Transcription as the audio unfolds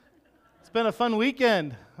been a fun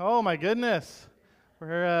weekend. Oh my goodness.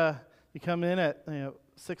 You come in at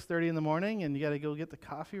 6:30 in the morning, and you got to go get the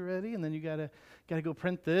coffee ready, and then you got to go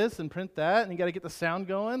print this and print that, and you got to get the sound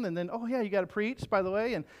going, and then you got to preach, by the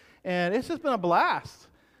way, and it's just been a blast.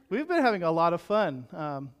 We've been having a lot of fun.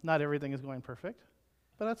 Not everything is going perfect,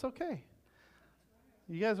 but that's okay.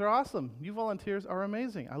 You guys are awesome. You volunteers are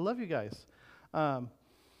amazing. I love you guys.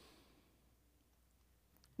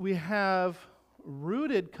 We have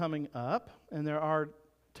Rooted coming up, and there are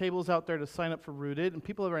tables out there to sign up for Rooted, and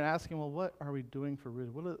people have been asking, well, what are we doing for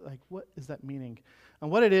Rooted? What is that meaning? And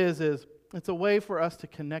what it is it's a way for us to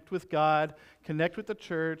connect with God, connect with the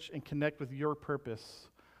church, and connect with your purpose.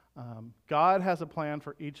 God has a plan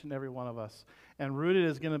for each and every one of us, and Rooted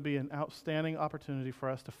is going to be an outstanding opportunity for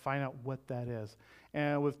us to find out what that is.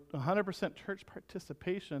 And with 100% church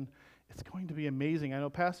participation, it's going to be amazing. I know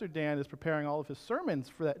Pastor Dan is preparing all of his sermons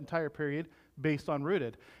for that entire period based on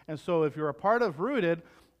Rooted. And so if you're a part of Rooted,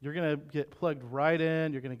 you're going to get plugged right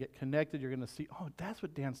in, you're going to get connected, you're going to see, oh, that's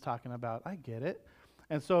what Dan's talking about. I get it.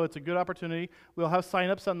 And so it's a good opportunity. We'll have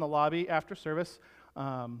sign-ups in the lobby after service.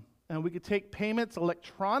 And we could take payments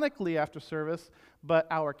electronically after service, but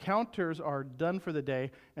our counters are done for the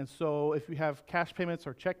day. And so if you have cash payments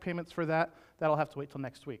or check payments for that, that'll have to wait till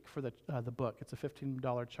next week for the book. It's a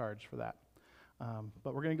 $15 charge for that.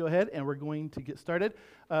 But we're going to go ahead and we're going to get started.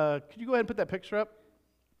 Could you go ahead and put that picture up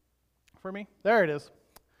for me? There it is.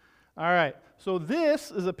 All right. So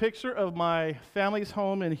this is a picture of my family's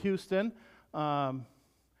home in Houston.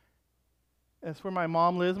 That's where my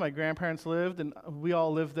mom lives, my grandparents lived, and we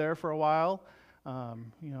all lived there for a while.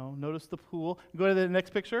 Notice the pool. Go to the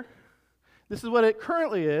next picture. This is what it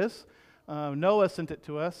currently is. Noah sent it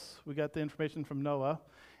to us. We got the information from Noah.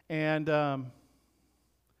 And there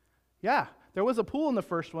was a pool in the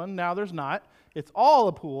first one. Now there's not. It's all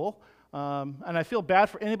a pool. And I feel bad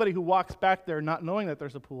for anybody who walks back there not knowing that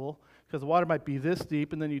there's a pool, because the water might be this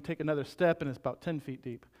deep, and then you take another step, and it's about 10 feet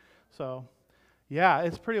deep. So,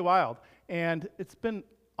 it's pretty wild. And it's been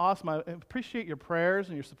awesome. I appreciate your prayers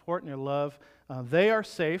and your support and your love. They are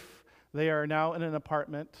safe. They are now in an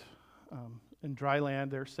apartment in dry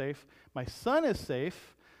land. They're safe. My son is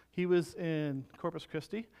safe. He was in Corpus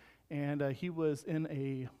Christi, and he was in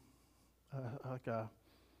a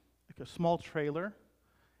small trailer,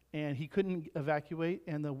 and he couldn't evacuate,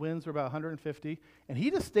 and the winds were about 150, and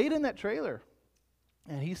he just stayed in that trailer.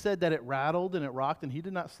 And he said that it rattled and it rocked, and he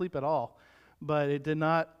did not sleep at all. But he did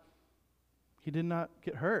not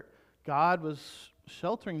get hurt. God was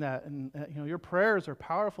sheltering that, and your prayers are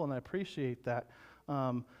powerful, and I appreciate that.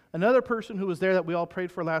 Another person who was there that we all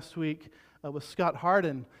prayed for last week was Scott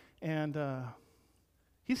Harden, and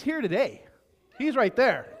he's here today. He's right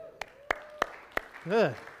there.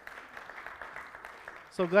 Good.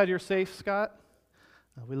 So glad you're safe, Scott.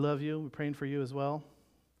 We love you. We're praying for you as well.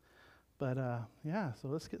 But so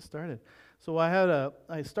let's get started. So I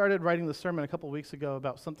started writing the sermon a couple weeks ago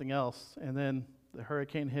about something else, and then the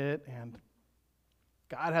hurricane hit, and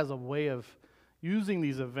God has a way of using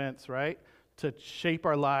these events, right, to shape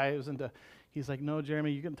our lives, and He's like, no,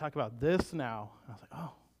 Jeremy, you're going to talk about this now. I was like,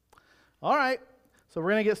 oh, all right. So we're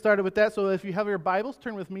going to get started with that. So if you have your Bibles,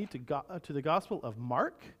 turn with me to the Gospel of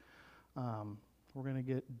Mark. We're going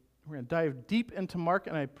to dive deep into Mark,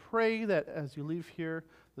 and I pray that as you leave here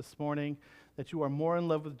this morning, that you are more in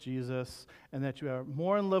love with Jesus, and that you are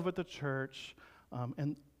more in love with the church,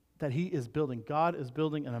 and that He is building. God is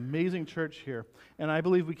building an amazing church here. And I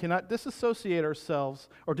believe we cannot disassociate ourselves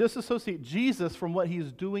or disassociate Jesus from what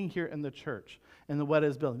He's doing here in the church and what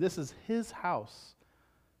is building. This is His house,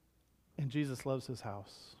 and Jesus loves His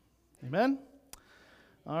house. Amen?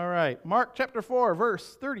 All right, Mark chapter 4,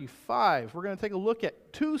 verse 35. We're going to take a look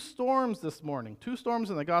at two storms this morning, two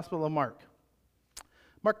storms in the Gospel of Mark.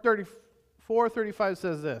 Mark 4:35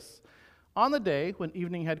 says this, on the day when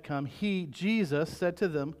evening had come, He, Jesus, said to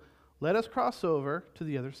them, let us cross over to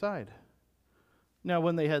the other side. Now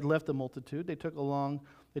when they had left the multitude, they took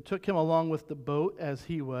Him along with the boat as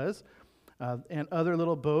He was, and other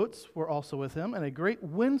little boats were also with Him, and a great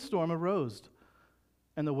windstorm arose,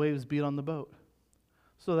 and the waves beat on the boat,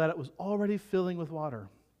 so that it was already filling with water.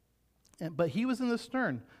 But He was in the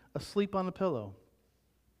stern, asleep on a pillow.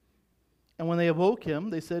 And when they awoke Him,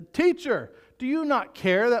 they said, Teacher, do you not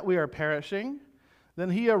care that we are perishing? Then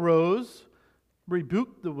He arose,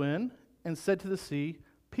 rebuked the wind, and said to the sea,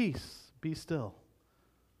 Peace, be still.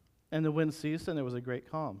 And the wind ceased, and there was a great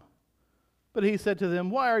calm. But He said to them,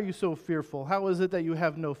 Why are you so fearful? How is it that you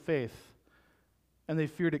have no faith? And they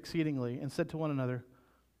feared exceedingly, and said to one another,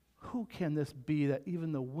 Who can this be that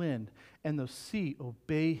even the wind and the sea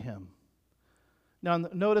obey Him? Now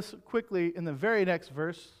notice quickly in the very next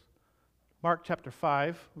verse, Mark chapter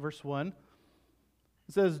 5, verse 1.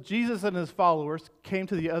 It says, Jesus and his followers came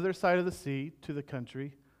to the other side of the sea, to the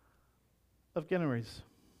country of Gennesaret.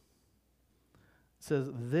 It says,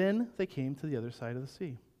 then they came to the other side of the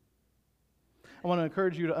sea. I want to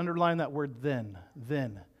encourage you to underline that word then.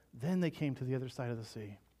 Then they came to the other side of the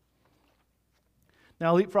sea.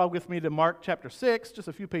 Now leapfrog with me to Mark chapter 6, just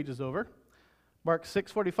a few pages over. Mark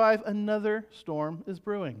 6:45, another storm is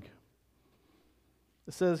brewing.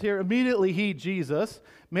 It says here, immediately he, Jesus,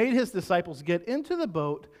 made his disciples get into the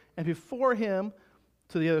boat and before him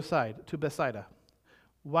to the other side, to Bethsaida,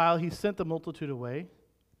 while he sent the multitude away.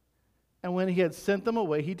 And when he had sent them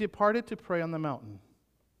away, he departed to pray on the mountain.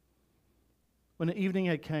 When the evening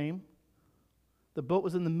had come, the boat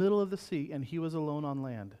was in the middle of the sea, and he was alone on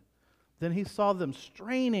land. Then he saw them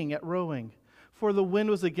straining at rowing, for the wind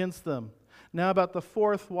was against them. Now about the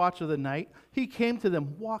fourth watch of the night, he came to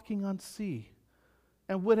them walking on sea,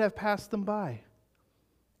 and would have passed them by.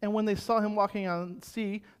 And when they saw him walking on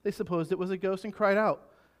sea, they supposed it was a ghost and cried out,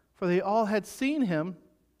 for they all had seen him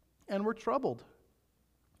and were troubled.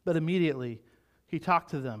 But immediately he talked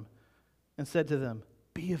to them and said to them,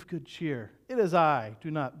 be of good cheer. It is I.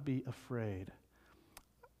 Do not be afraid.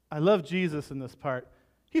 I love Jesus in this part.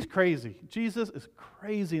 He's crazy. Jesus is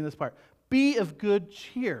crazy in this part. Be of good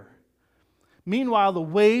cheer. Meanwhile, the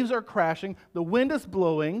waves are crashing, the wind is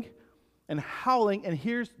blowing and howling, and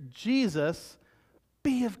here's Jesus,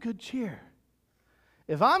 be of good cheer.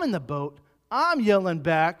 If I'm in the boat, I'm yelling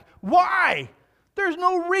back, why? There's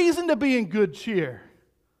no reason to be in good cheer.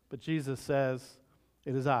 But Jesus says,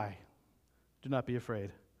 it is I. Do not be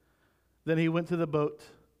afraid. Then he went into the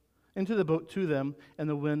boat to them, and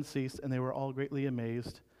the wind ceased, and they were all greatly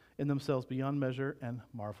amazed in themselves beyond measure and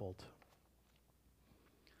marveled.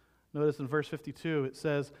 Notice in verse 52, it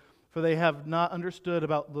says, for they have not understood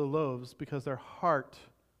about the loaves because their heart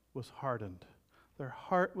was hardened. Their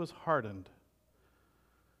heart was hardened.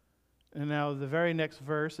 And now the very next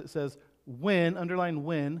verse, it says, when, underline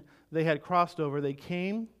when, they had crossed over, they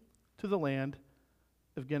came to the land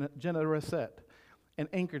of Gennesaret and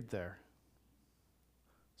anchored there.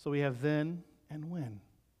 So we have then and when.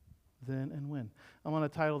 Then and when. I want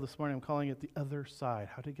to title this morning, I'm calling it The Other Side,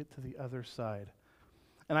 how to get to the other side.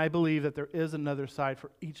 And I believe that there is another side for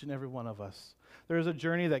each and every one of us. There is a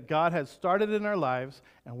journey that God has started in our lives,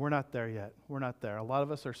 and we're not there yet. We're not there. A lot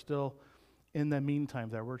of us are still in the meantime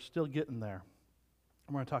there. We're still getting there.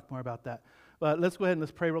 I'm going to talk more about that. But let's go ahead and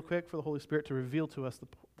let's pray real quick for the Holy Spirit to reveal to us the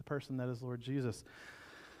person that is Lord Jesus.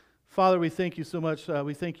 Father, we thank you so much.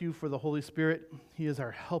 We thank you for the Holy Spirit. He is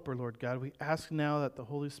our helper, Lord God. We ask now that the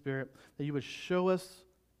Holy Spirit, that you would show us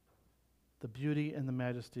the beauty and the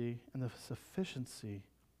majesty and the sufficiency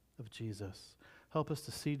of Jesus. Help us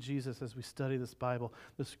to see Jesus as we study this Bible,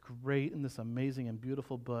 this great and this amazing and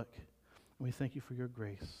beautiful book. And we thank you for your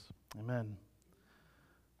grace. Amen.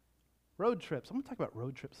 Road trips. I'm going to talk about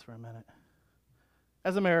road trips for a minute.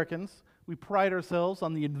 As Americans, we pride ourselves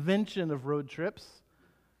on the invention of road trips,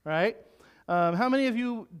 right? How many of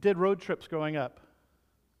you did road trips growing up?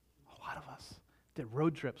 A lot of us did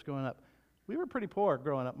road trips growing up. We were pretty poor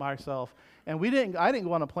growing up myself, and I didn't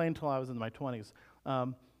go on a plane until I was in my 20s.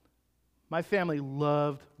 My family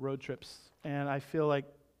loved road trips, and I feel like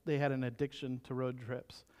they had an addiction to road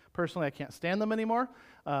trips. Personally, I can't stand them anymore.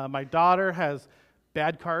 My daughter has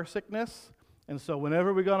bad car sickness, and so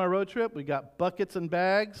whenever we go on a road trip, we got buckets and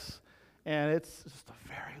bags, and it's just a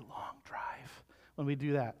very long drive when we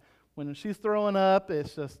do that. When she's throwing up,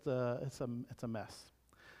 it's just it's a mess,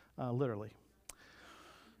 literally.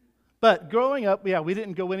 But growing up, we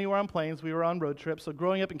didn't go anywhere on planes. We were on road trips. So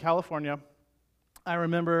growing up in California, I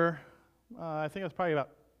remember, I think I was probably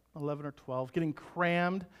about 11 or 12, getting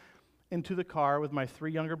crammed into the car with my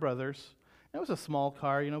 3 younger brothers. It was a small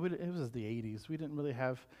car, it was the 80s. We didn't really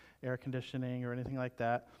have air conditioning or anything like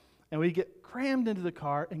that. And we get crammed into the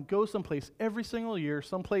car and go someplace every single year,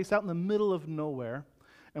 someplace out in the middle of nowhere.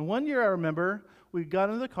 And one year I remember we got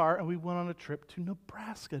into the car and we went on a trip to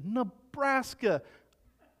Nebraska. Nebraska!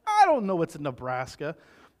 I don't know what's in Nebraska,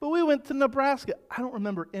 but we went to Nebraska. I don't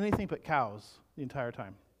remember anything but cows the entire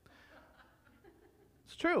time.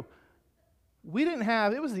 It's true.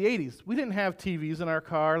 It was the 80s. We didn't have TVs in our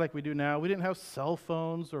car like we do now. We didn't have cell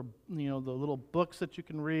phones or, the little books that you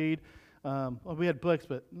can read. Well, we had books,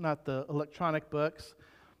 but not the electronic books.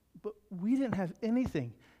 But we didn't have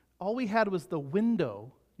anything. All we had was the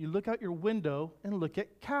window. You look out your window and look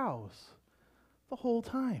at cows the whole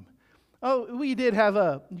time. Oh, we did have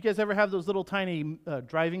you guys ever have those little tiny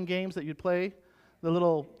driving games that you'd play? The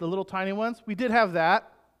little tiny ones? We did have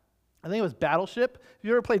that. I think it was Battleship. If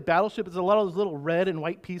you ever played Battleship, it's a lot of those little red and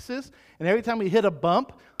white pieces. And every time we hit a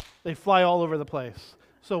bump, They fly all over the place.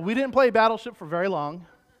 So we didn't play Battleship for very long.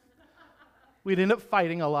 We'd end up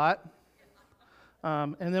fighting a lot.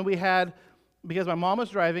 And then we had, because my mom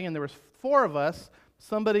was driving and there was 4 of us,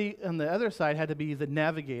 somebody on the other side had to be the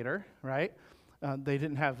navigator, right? They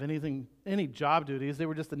didn't have any job duties. They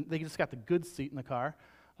just got the good seat in the car.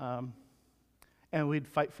 And we'd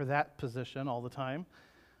fight for that position all the time.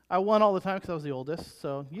 I won all the time because I was the oldest.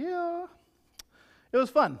 So, yeah, it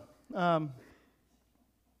was fun.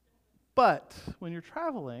 But when you're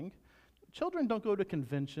traveling, children don't go to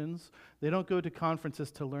conventions. They don't go to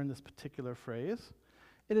conferences to learn this particular phrase.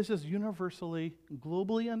 It is just universally,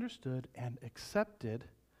 globally understood and accepted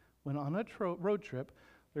when on a road trip.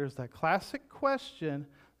 There's that classic question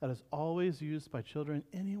that is always used by children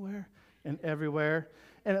anywhere and everywhere.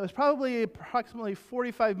 And it was probably approximately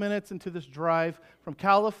 45 minutes into this drive from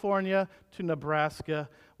California to Nebraska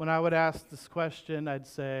when I would ask this question. I'd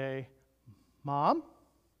say, Mom?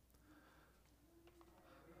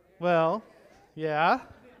 Well, yeah.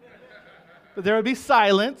 But there would be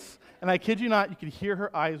silence, and I kid you not, you could hear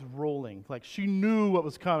her eyes rolling, like she knew what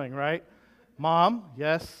was coming, right? Mom?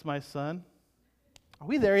 Yes, my son. Are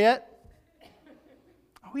we there yet?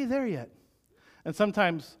 Are we there yet? And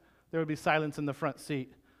sometimes there would be silence in the front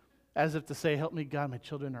seat, as if to say, help me God, my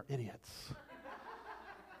children are idiots.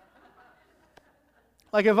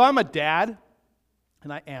 Like if I'm a dad,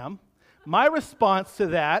 and I am, my response to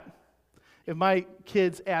that, if my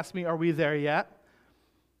kids ask me, are we there yet?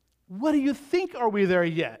 What do you think, are we there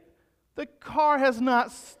yet? The car has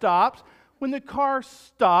not stopped. When the car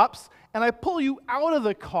stops and I pull you out of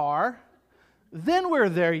the car, then we're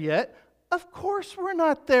there yet. Of course we're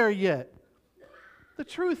not there yet. The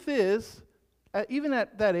truth is, even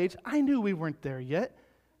at that age, I knew we weren't there yet.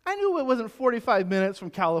 I knew it wasn't 45 minutes from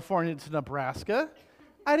California to Nebraska.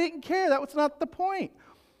 I didn't care. That was not the point.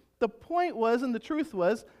 The point was, and the truth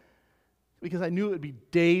was, because I knew it would be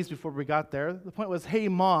days before we got there, the point was, hey,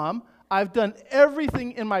 Mom, I've done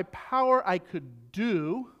everything in my power I could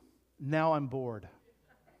do. Now I'm bored.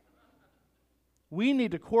 We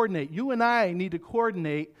need to coordinate. You and I need to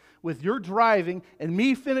coordinate with your driving and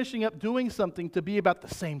me finishing up doing something to be about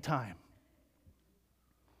the same time.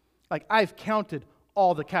 Like I've counted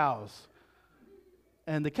all the cows.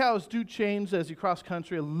 And the cows do change as you cross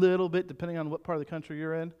country a little bit depending on what part of the country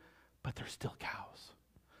you're in, but they're still cows.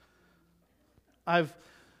 I've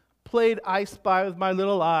played I Spy with my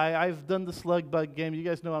little eye. I've done the slug bug game. You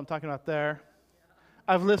guys know what I'm talking about there.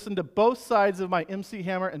 I've listened to both sides of my MC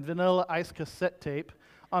Hammer and Vanilla Ice cassette tape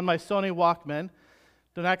on my Sony Walkman.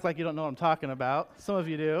 Don't act like you don't know what I'm talking about. Some of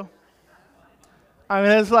you do. I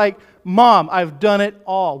mean, it's like, Mom, I've done it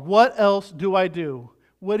all. What else do I do?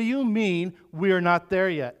 What do you mean we're not there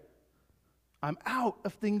yet? I'm out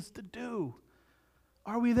of things to do.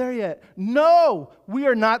 Are we there yet? No, we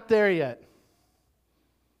are not there yet.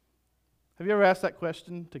 Have you ever asked that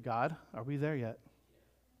question to God? Are we there yet?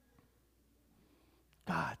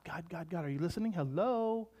 God, are you listening?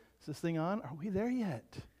 Hello? Is this thing on? Are we there yet?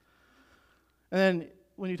 And then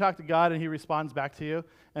when you talk to God and He responds back to you,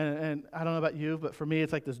 and I don't know about you, but for me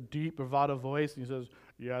it's like this deep bravado voice, and He says,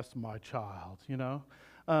 yes, my child, you know?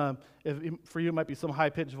 For you it might be some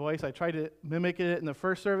high-pitched voice. I tried to mimic it in the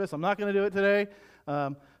first service. I'm not going to do it today.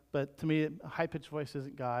 But to me, a high-pitched voice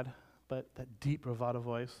isn't God, but that deep bravado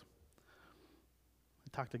voice.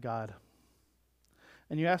 Talk to God.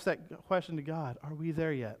 And you ask that question to God, are we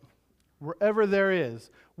there yet? Wherever there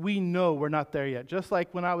is, we know we're not there yet. Just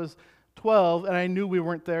like when I was 12 and I knew we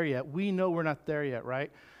weren't there yet. We know we're not there yet,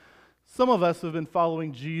 right? Some of us have been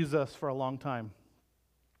following Jesus for a long time.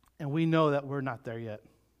 And we know that we're not there yet.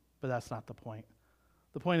 But that's not the point.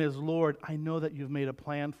 The point is, Lord, I know that you've made a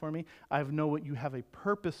plan for me. I know what you have a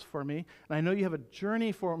purpose for me. And I know you have a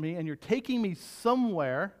journey for me. And you're taking me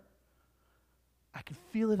somewhere. I can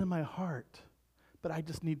feel it in my heart, but I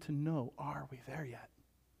just need to know, are we there yet?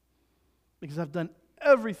 Because I've done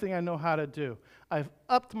everything I know how to do. I've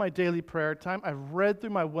upped my daily prayer time. I've read through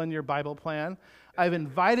my one-year Bible plan. I've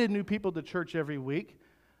invited new people to church every week.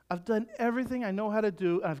 I've done everything I know how to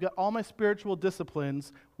do, and I've got all my spiritual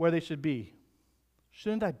disciplines where they should be.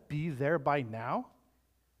 Shouldn't I be there by now?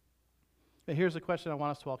 And here's a question I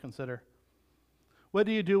want us to all consider. What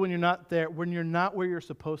do you do when you're not there, when you're not where you're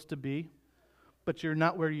supposed to be? But you're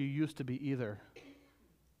not where you used to be either.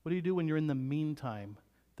 What do you do when you're in the meantime,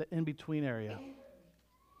 the in-between area?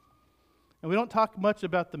 And we don't talk much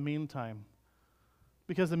about the meantime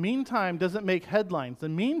because the meantime doesn't make headlines. The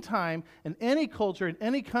meantime in any culture, in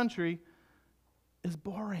any country, is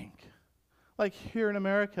boring. Like here in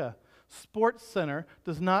America, Sports Center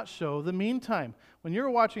does not show the meantime. When you're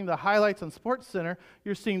watching the highlights on Sports Center,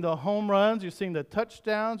 you're seeing the home runs, you're seeing the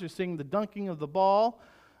touchdowns, you're seeing the dunking of the ball.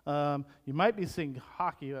 You might be seeing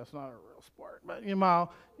hockey. That's not a real sport, but you know,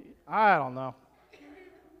 I don't know.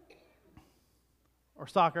 Or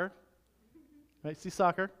soccer. Right? See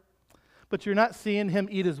soccer? But you're not seeing him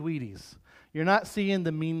eat his Wheaties. You're not seeing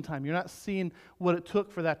the meantime. You're not seeing what it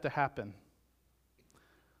took for that to happen.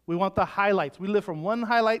 We want the highlights. We live from one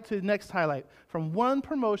highlight to the next highlight, from one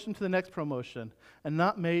promotion to the next promotion, and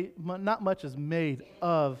not much is made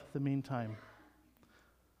of the meantime.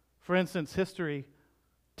 For instance, history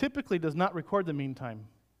typically does not record the meantime.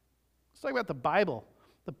 Let's talk about the Bible.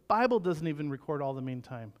 The Bible doesn't even record all the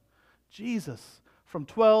meantime. Jesus, from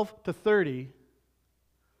 12 to 30,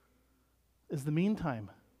 is the meantime.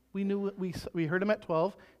 We heard him at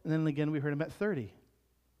 12, and then again we heard him at 30.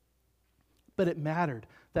 But it mattered.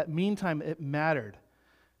 That meantime, it mattered.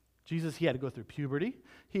 Jesus, he had to go through puberty.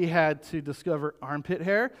 He had to discover armpit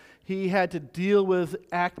hair. He had to deal with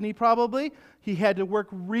acne, probably. He had to work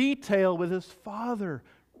retail with his father.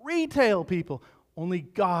 Retail, people. Only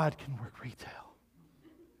God can work retail.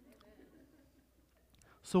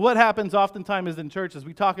 So what happens oftentimes is in churches,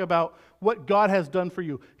 we talk about what God has done for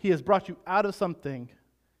you. He has brought you out of something,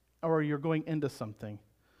 or you're going into something.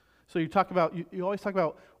 So you always talk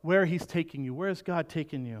about where he's taking you. Where has God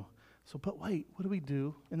taken you? So, but wait, what do we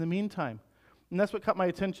do in the meantime? And that's what caught my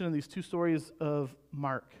attention in these two stories of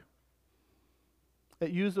Mark.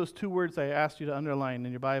 It used those two words I asked you to underline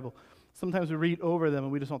in your Bible. Sometimes we read over them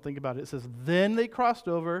and we just don't think about it. It says, then they crossed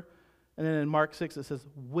over. And then in Mark 6, it says,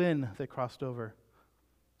 when they crossed over.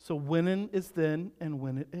 So when is then and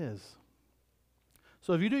when it is.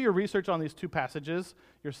 So if you do your research on these two passages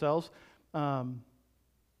yourselves,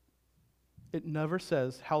 it never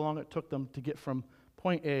says how long it took them to get from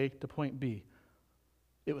point A to point B.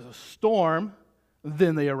 It was a storm,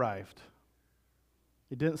 then they arrived.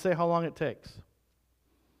 It didn't say how long it takes.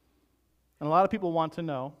 And a lot of people want to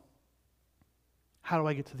know, how do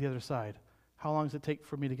I get to the other side? How long does it take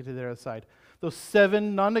for me to get to the other side? Those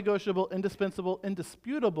 7 non-negotiable, indispensable,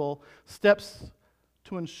 indisputable steps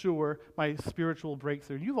to ensure my spiritual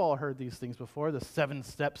breakthrough. You've all heard these things before, the 7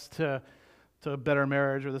 steps to a better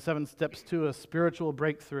marriage, or the 7 steps to a spiritual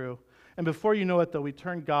breakthrough. And before you know it, though, we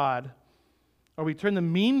turn God, or we turn the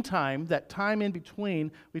meantime, that time in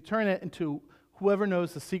between, we turn it into whoever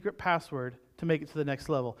knows the secret password to make it to the next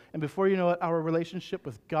level. And before you know it, our relationship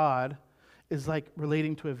with God is like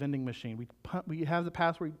relating to a vending machine. We have the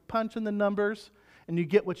password, you punch in the numbers, and you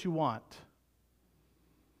get what you want.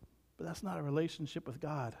 But that's not a relationship with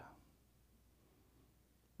God.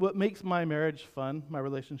 What makes my marriage fun, my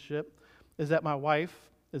relationship, is that my wife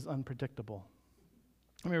is unpredictable.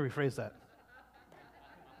 Let me rephrase that.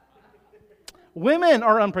 Women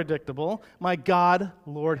are unpredictable. My God,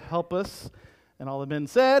 Lord, help us. And all the men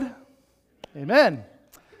said, amen.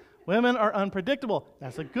 Women are unpredictable.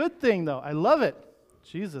 That's a good thing, though. I love it.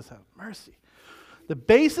 Jesus, have mercy. The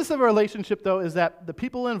basis of a relationship, though, is that the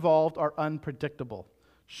people involved are unpredictable.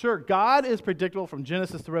 Sure, God is predictable from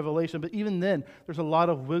Genesis to Revelation, but even then, there's a lot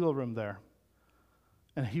of wiggle room there.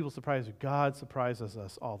 And he will surprise you. God surprises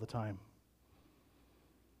us all the time.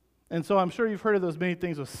 And so I'm sure you've heard of those many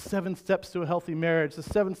things, those 7 steps to a healthy marriage, the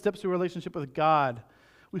 7 steps to a relationship with God.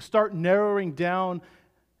 We start narrowing down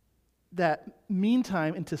that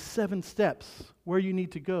meantime into 7 steps where you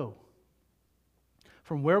need to go.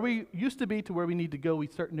 From where we used to be to where we need to go, we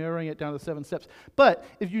start narrowing it down to 7 steps. But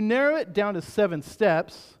if you narrow it down to 7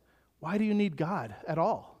 steps, why do you need God at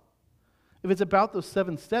all? If it's about those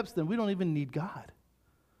 7 steps, then we don't even need God.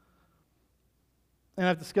 And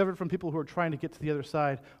I've discovered from people who are trying to get to the other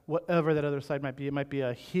side, whatever that other side might be, it might be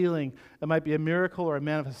a healing, it might be a miracle or a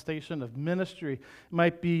manifestation of ministry, it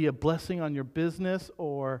might be a blessing on your business,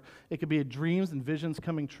 or it could be dreams and visions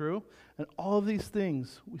coming true. And all of these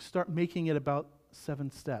things, we start making it about 7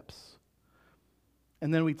 steps.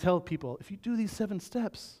 And then we tell people, if you do these 7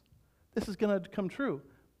 steps, this is going to come true.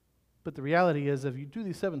 But the reality is, if you do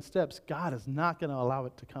these 7 steps, God is not going to allow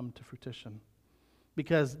it to come to fruition.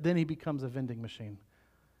 Because then he becomes a vending machine.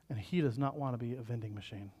 And he does not want to be a vending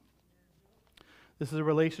machine. This is a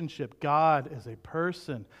relationship. God is a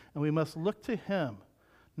person. And we must look to him,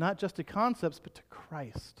 not just to concepts, but to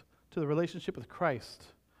Christ, to the relationship with Christ.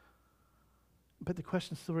 But the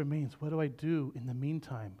question still remains, what do I do in the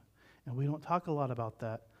meantime? And we don't talk a lot about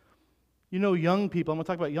that. You know, young people, I'm going to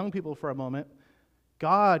talk about young people for a moment.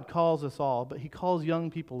 God calls us all, but he calls young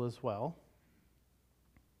people as well.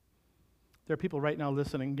 There are people right now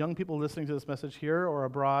listening, young people listening to this message here or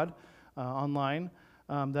abroad, online,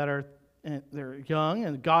 that are and they're young,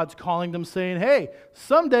 and God's calling them saying, hey,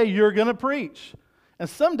 someday you're going to preach. And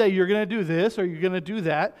someday you're going to do this or you're going to do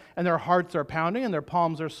that. And their hearts are pounding and their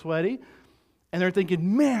palms are sweaty. And they're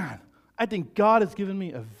thinking, man, I think God has given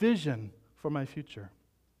me a vision for my future.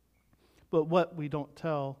 But what we don't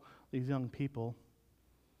tell these young people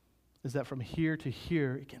is that from here to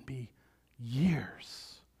here, it can be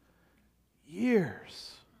years.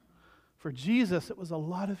 Years. For Jesus, it was a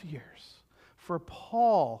lot of years. For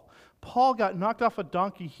Paul got knocked off a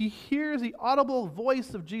donkey. He hears the audible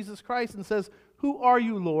voice of Jesus Christ and says, who are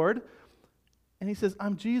you, Lord? And he says,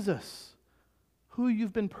 I'm Jesus, who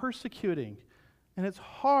you've been persecuting. And it's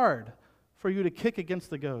hard for you to kick against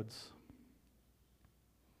the goads.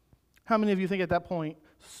 How many of you think at that point,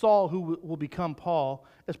 Saul, who will become Paul,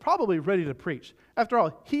 is probably ready to preach? After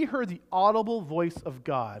all, he heard the audible voice of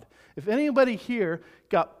God. If anybody here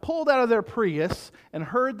got pulled out of their Prius and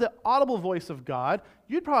heard the audible voice of God,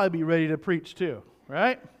 you'd probably be ready to preach too,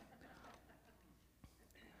 right?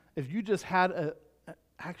 If you just had an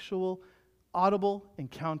actual audible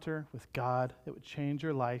encounter with God, it would change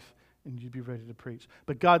your life and you'd be ready to preach.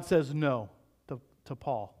 But God says no to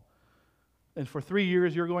Paul. And for 3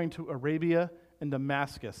 years, you're going to Arabia and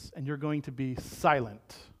Damascus, and you're going to be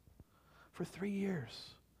silent. For 3 years.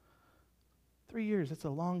 3 years, that's a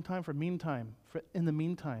long time in the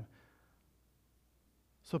meantime.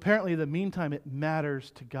 So apparently, in the meantime, it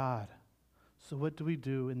matters to God. So what do we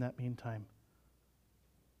do in that meantime?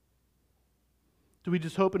 Do we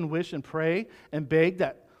just hope and wish and pray and beg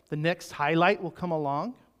that the next highlight will come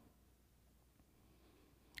along?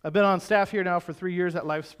 I've been on staff here now for 3 years at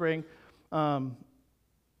LifeSpring, and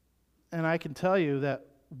I can tell you that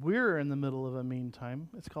we're in the middle of a meantime.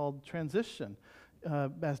 It's called transition.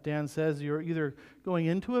 As Dan says, you're either going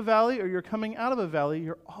into a valley or you're coming out of a valley.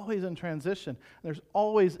 You're always in transition. There's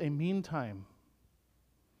always a meantime.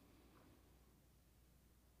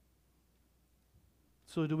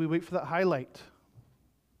 So do we wait for that highlight?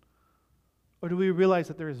 Or do we realize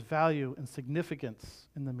that there is value and significance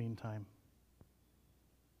in the meantime?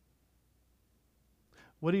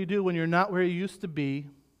 What do you do when you're not where you used to be,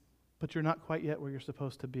 but you're not quite yet where you're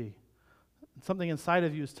supposed to be? Something inside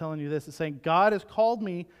of you is telling you this. It's saying, God has called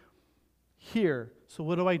me here, so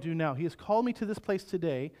what do I do now? He has called me to this place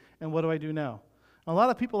today, and what do I do now? A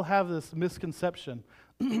lot of people have this misconception.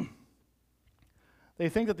 They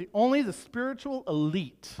think that only the spiritual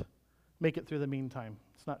elite make it through the meantime.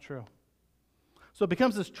 It's not true. So it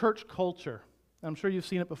becomes this church culture. I'm sure you've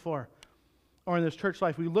seen it before. Or in this church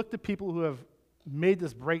life, we look to people who have made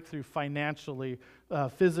this breakthrough financially,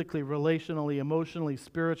 physically, relationally, emotionally,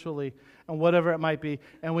 spiritually, and whatever it might be,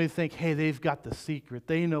 and we think, hey, they've got the secret.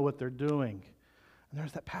 They know what they're doing. And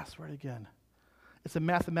there's that password again. It's a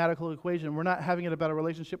mathematical equation. We're not having it about a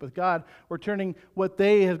relationship with God. We're turning what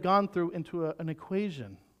they have gone through into an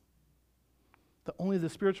equation. That only the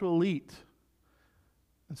spiritual elite.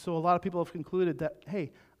 And so a lot of people have concluded that,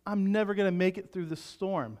 hey, I'm never going to make it through this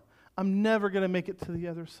storm. I'm never going to make it to the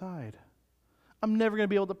other side. I'm never going to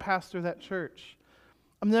be able to pastor that church.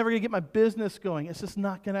 I'm never going to get my business going. It's just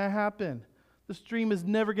not going to happen. This dream is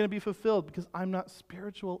never going to be fulfilled because I'm not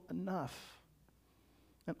spiritual enough.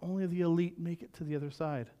 And only the elite make it to the other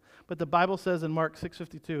side. But the Bible says in Mark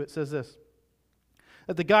 6:52, it says this,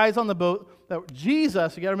 that the guys on the boat, that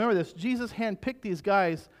Jesus, you got to remember this, Jesus handpicked these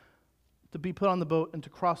guys to be put on the boat and to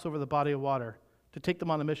cross over the body of water, to take them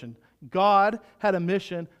on a mission. God had a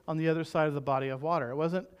mission on the other side of the body of water. It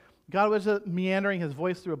wasn't, God wasn't meandering his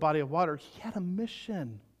voice through a body of water. He had a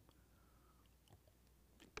mission.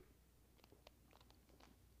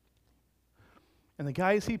 And the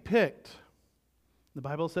guys he picked, the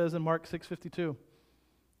Bible says in Mark 6:52,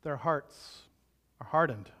 their hearts are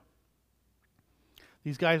hardened.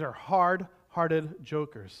 These guys are hard-hearted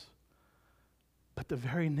jokers. But the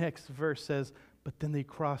very next verse says, but then they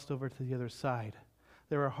crossed over to the other side.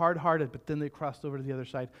 They were hard-hearted, but then they crossed over to the other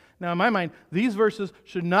side. Now, in my mind, these verses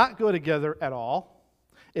should not go together at all.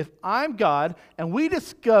 If I'm God, and we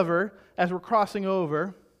discover, as we're crossing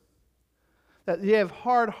over, that they have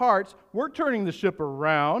hard hearts, we're turning the ship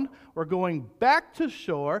around, we're going back to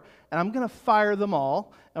shore, and I'm going to fire them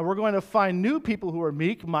all, and we're going to find new people who are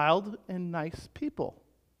meek, mild, and nice people.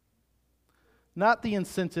 Not the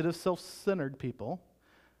insensitive, self-centered people,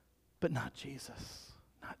 but not Jesus.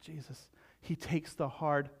 Not Jesus. He takes the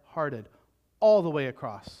hard-hearted all the way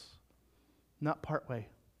across. Not part way,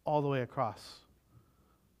 all the way across.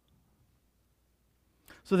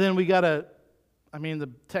 So then the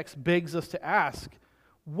text begs us to ask,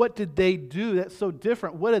 what did they do that's so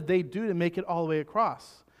different? What did they do to make it all the way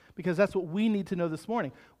across? Because that's what we need to know this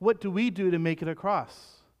morning. What do we do to make it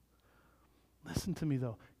across? Listen to me,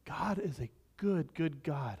 though. God is a good, good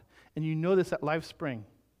God. And you know this at LifeSpring.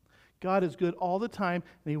 God is good all the time,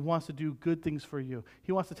 and He wants to do good things for you.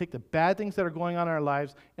 He wants to take the bad things that are going on in our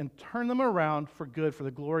lives and turn them around for good, for the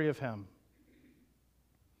glory of Him.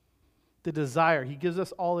 The desire, He gives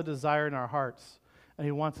us all the desire in our hearts, and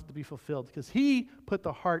He wants it to be fulfilled because He put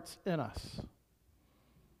the hearts in us.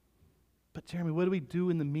 But Jeremy, what do we do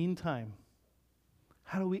in the meantime?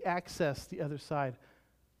 How do we access the other side?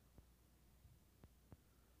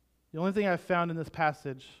 The only thing I've found in this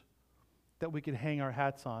passage that we could hang our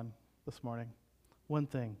hats on this morning, one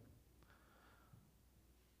thing.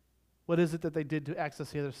 What is it that they did to access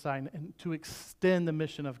the other side and to extend the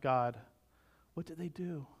mission of God? What did they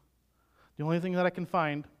do? The only thing that I can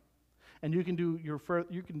find, and you can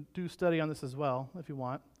do study on this as well if you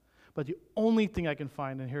want, but the only thing I can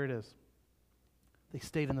find, and here it is, they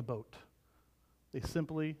stayed in the boat. They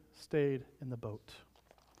simply stayed in the boat.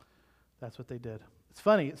 That's what they did. It's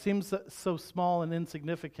funny, it seems so small and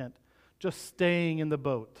insignificant, just staying in the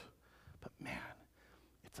boat. But man,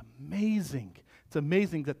 it's amazing. It's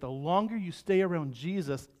amazing that the longer you stay around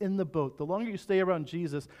Jesus in the boat, the longer you stay around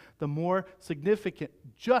Jesus, the more significant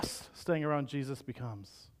just staying around Jesus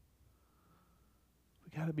becomes.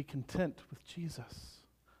 We got to be content with Jesus.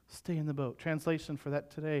 Stay in the boat. Translation for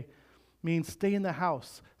that today means stay in the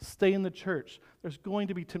house, stay in the church. There's going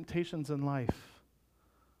to be temptations in life.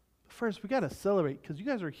 But first, we got to celebrate because you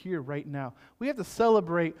guys are here right now. We have to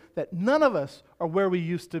celebrate that none of us are where we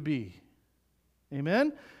used to be.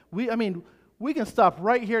 Amen? We can stop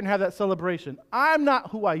right here and have that celebration. I'm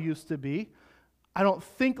not who I used to be. I don't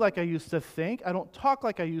think like I used to think. I don't talk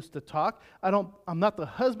like I used to talk. I'm not the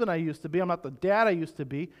husband I used to be. I'm not the dad I used to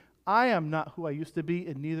be. I am not who I used to be,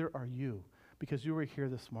 and neither are you, because you were here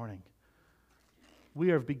this morning. We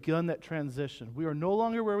have begun that transition. We are no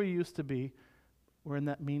longer where we used to be. We're in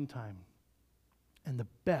that meantime. And the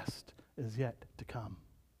best is yet to come.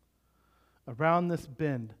 Around this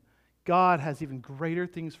bend, God has even greater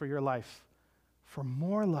things for your life, for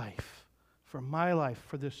more life, for my life,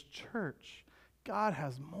 for this church. God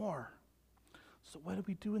has more. So what do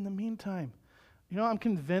we do in the meantime? You know, I'm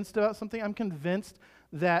convinced about something. I'm convinced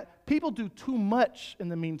that people do too much in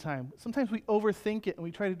the meantime. Sometimes we overthink it and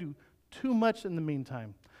we try to do too much in the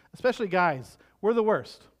meantime. Especially guys. We're the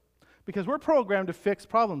worst. Because we're programmed to fix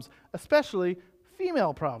problems, especially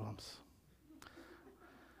female problems.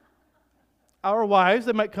 Our wives,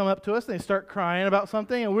 they might come up to us and they start crying about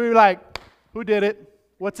something, and we're like, who did it?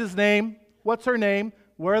 What's his name? What's her name?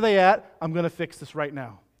 Where are they at? I'm going to fix this right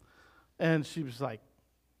now. And she was like,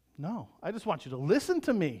 no, I just want you to listen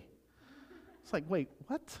to me. It's like, wait,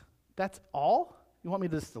 what? That's all? You want me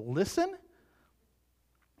just to listen?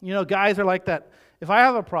 You know, guys are like that. If I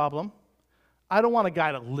have a problem, I don't want a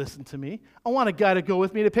guy to listen to me. I want a guy to go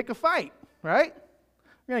with me to pick a fight, right?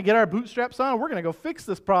 We're going to get our bootstraps on, and we're going to go fix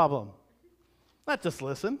this problem. Not just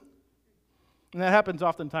listen. And that happens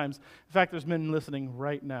oftentimes. In fact, there's men listening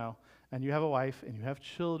right now, and you have a wife, and you have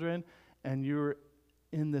children, and you're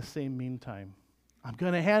in the same meantime. I'm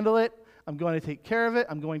going to handle it. I'm going to take care of it.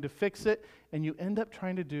 I'm going to fix it. And you end up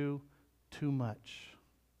trying to do too much.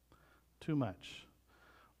 Too much.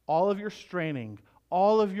 All of your straining,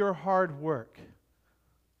 all of your hard work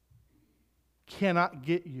cannot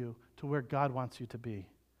get you to where God wants you to be.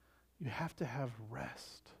 You have to have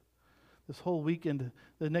rest. This whole weekend,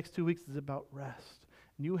 the next 2 weeks is about rest.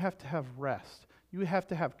 And you have to have rest. You have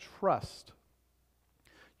to have trust.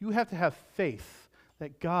 You have to have faith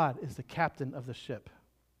that God is the captain of the ship.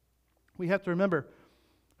 We have to remember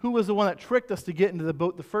who was the one that tricked us to get into the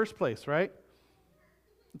boat in the first place, right?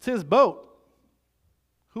 It's His boat.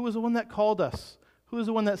 Who was the one that called us? Who was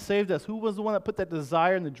the one that saved us? Who was the one that put that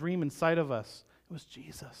desire and the dream inside of us? It was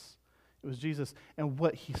Jesus. It was Jesus. And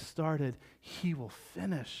what He started, He will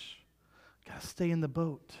finish. Got to stay in the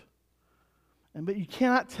boat. But you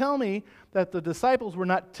cannot tell me that the disciples were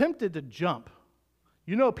not tempted to jump.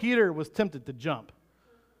 You know Peter was tempted to jump.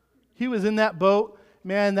 He was in that boat.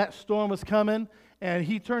 Man, that storm was coming. And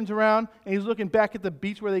he turns around and he's looking back at the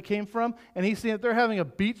beach where they came from. And he's seeing that they're having a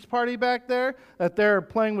beach party back there. That they're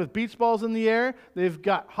playing with beach balls in the air. They've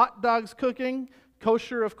got hot dogs cooking.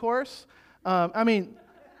 Kosher, of course. They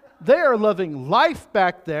are loving life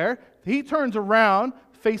back there. He turns around,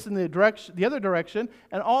 facing the other direction,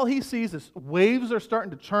 and all he sees is waves are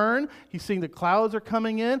starting to turn. He's seeing the clouds are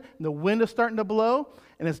coming in, and the wind is starting to blow,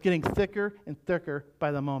 and it's getting thicker and thicker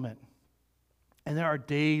by the moment. And there are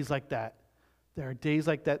days like that. There are days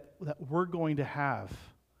like that we're going to have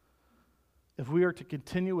if we are to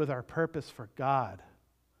continue with our purpose for God.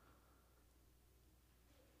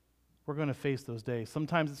 we're going to face those days.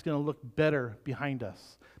 Sometimes it's going to look better behind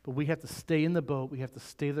us, but we have to stay in the boat. We have to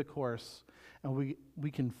stay the course. And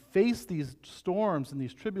we can face these storms and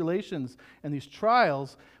these tribulations and these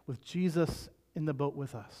trials with Jesus in the boat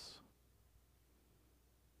with us.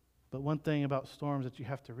 But one thing about storms that you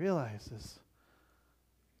have to realize is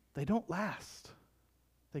they don't last.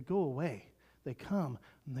 They go away. They come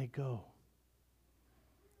and they go.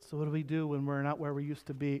 So what do we do when we're not where we used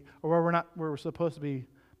to be, or where we're not where we're supposed to be,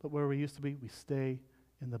 but where we used to be? We stay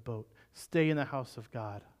in the boat. Stay in the house of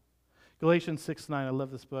God. Galatians 6:9, I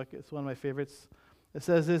love this book. It's one of my favorites. It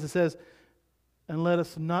says this, it says, "And let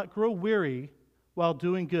us not grow weary while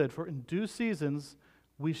doing good, for in due seasons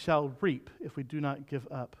we shall reap if we do not give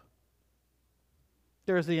up."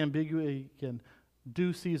 There's the ambiguity again,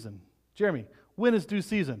 due season. Jeremy, when is due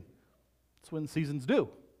season? It's when seasons due,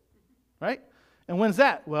 right? And when's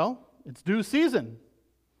that? Well, it's due season.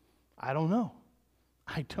 I don't know.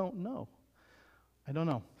 I don't know.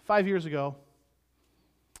 5 years ago,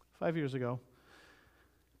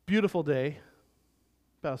 beautiful day,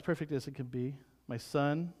 about as perfect as it could be. My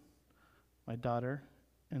son, my daughter,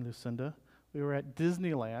 and Lucinda, we were at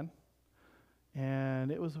Disneyland,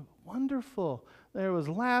 and it was wonderful. There was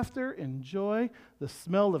laughter and joy. The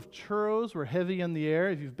smell of churros were heavy in the air.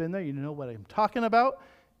 If you've been there, you know what I'm talking about.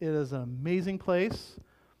 It is an amazing place,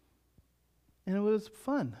 and it was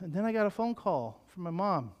fun. And then I got a phone call from my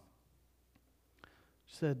mom.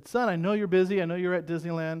 She said, "Son, I know you're busy. I know you're at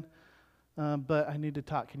Disneyland, but I need to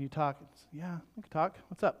talk. Can you talk?" I said, "Yeah, I can talk.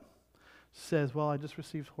 What's up?" She says, "Well, I just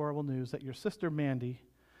received horrible news that your sister Mandy,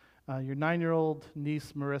 your 9-year-old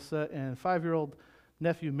niece Marissa, and 5-year-old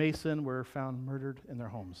nephew Mason were found murdered in their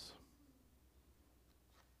homes."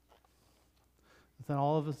 And then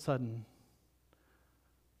all of a sudden,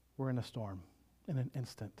 we're in a storm in an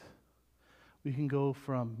instant. We can go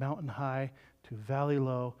from mountain high to valley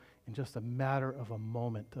low in just a matter of a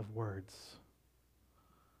moment of words.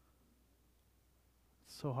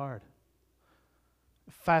 It's so hard.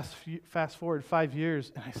 Fast forward 5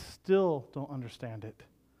 years, and I still don't understand it.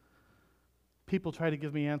 People try to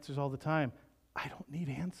give me answers all the time. I don't need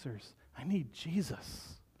answers. I need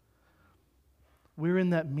Jesus. We're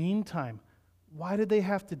in that meantime. Why did they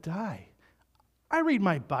have to die? I read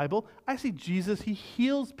my Bible. I see Jesus. He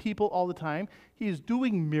heals people all the time. He is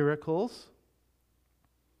doing miracles.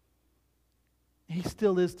 He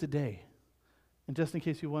still is today. And just in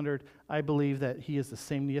case you wondered, I believe that He is the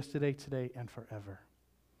same yesterday, today, and forever.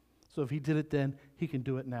 So if He did it then, He can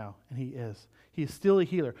do it now, and He is. He is still a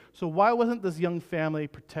healer. So why wasn't this young family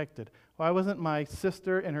protected? Why wasn't my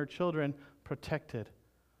sister and her children protected?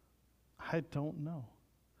 I don't know.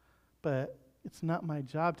 But it's not my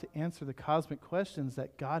job to answer the cosmic questions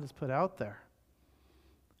that God has put out there.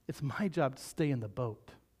 It's my job to stay in the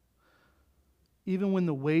boat. Even when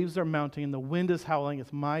the waves are mounting and the wind is howling,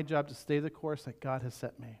 it's my job to stay the course that God has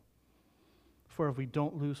set me. For if we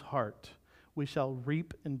don't lose heart, we shall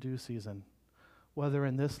reap in due season. Whether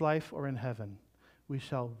in this life or in heaven, we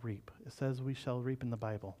shall reap. It says we shall reap in the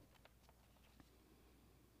Bible.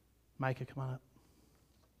 Micah, come on up.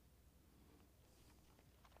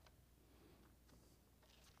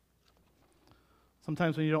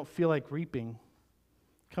 Sometimes when you don't feel like reaping,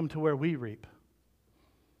 come to where we reap.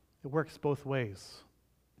 It works both ways.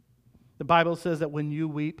 The Bible says that when you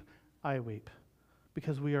weep, I weep.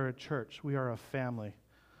 Because we are a church. We are a family.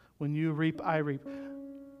 When you reap, I reap.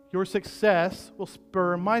 Your success will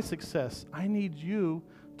spur my success. I need you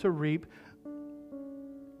to reap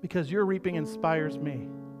because your reaping inspires me.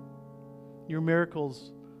 Your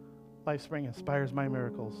miracles, LifeSpring, inspires my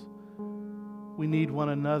miracles. We need one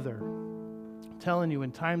another. I'm telling you,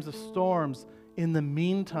 in times of storms, in the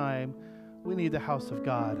meantime, we need the house of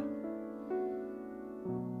God.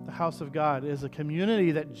 The house of God is a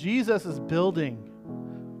community that Jesus is building.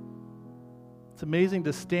 It's amazing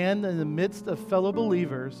to stand in the midst of fellow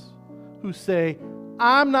believers who say,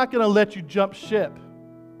 I'm not going to let you jump ship.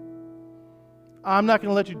 I'm not going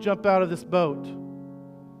to let you jump out of this boat.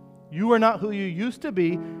 You are not who you used to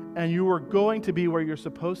be, and you are going to be where you're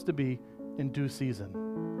supposed to be in due season.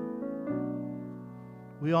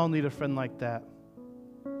 We all need a friend like that.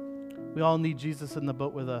 We all need Jesus in the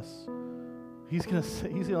boat with us. He's going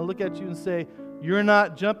to look at you and say, you're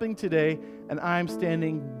not jumping today, and I'm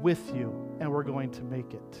standing with you, and we're going to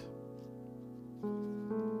make it.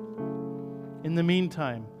 In the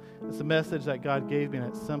meantime, it's a message that God gave me, and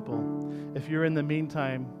it's simple. If you're in the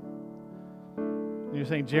meantime, and you're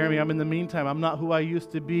saying, Jeremy, I'm in the meantime. I'm not who I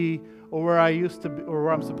used to be, or where I used to be, or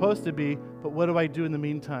where I'm supposed to be, but what do I do in the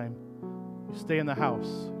meantime? You stay in the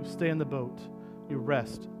house. You stay in the boat. You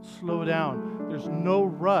rest. Slow down. There's no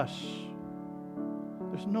rush.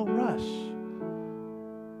 There's no rush.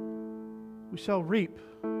 We shall reap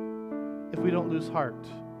if we don't lose heart.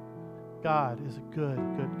 God is a good,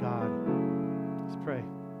 good God. Let's pray.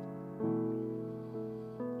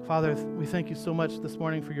 Father, we thank you so much this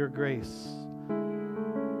morning for your grace.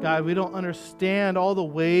 God, we don't understand all the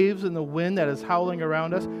waves and the wind that is howling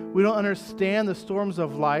around us. We don't understand the storms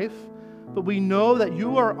of life, but we know that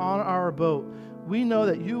you are on our boat. We know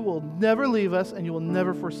that you will never leave us and you will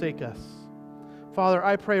never forsake us. Father,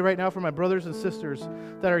 I pray right now for my brothers and sisters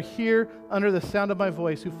that are here under the sound of my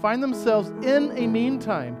voice, who find themselves in a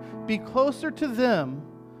meantime. Be closer to them,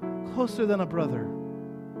 closer than a brother.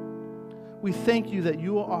 We thank you that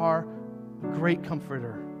you are a great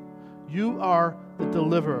comforter. You are the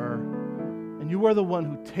deliverer, and you are the one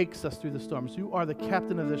who takes us through the storms. You are the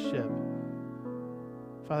captain of the ship.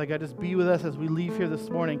 Father God, just be with us as we leave here this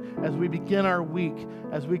morning, as we begin our week,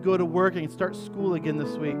 as we go to work and start school again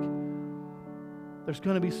this week. There's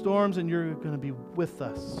going to be storms, and you're going to be with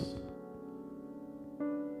us.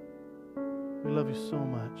 We love you so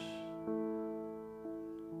much.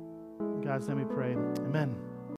 In God's name we pray. Amen.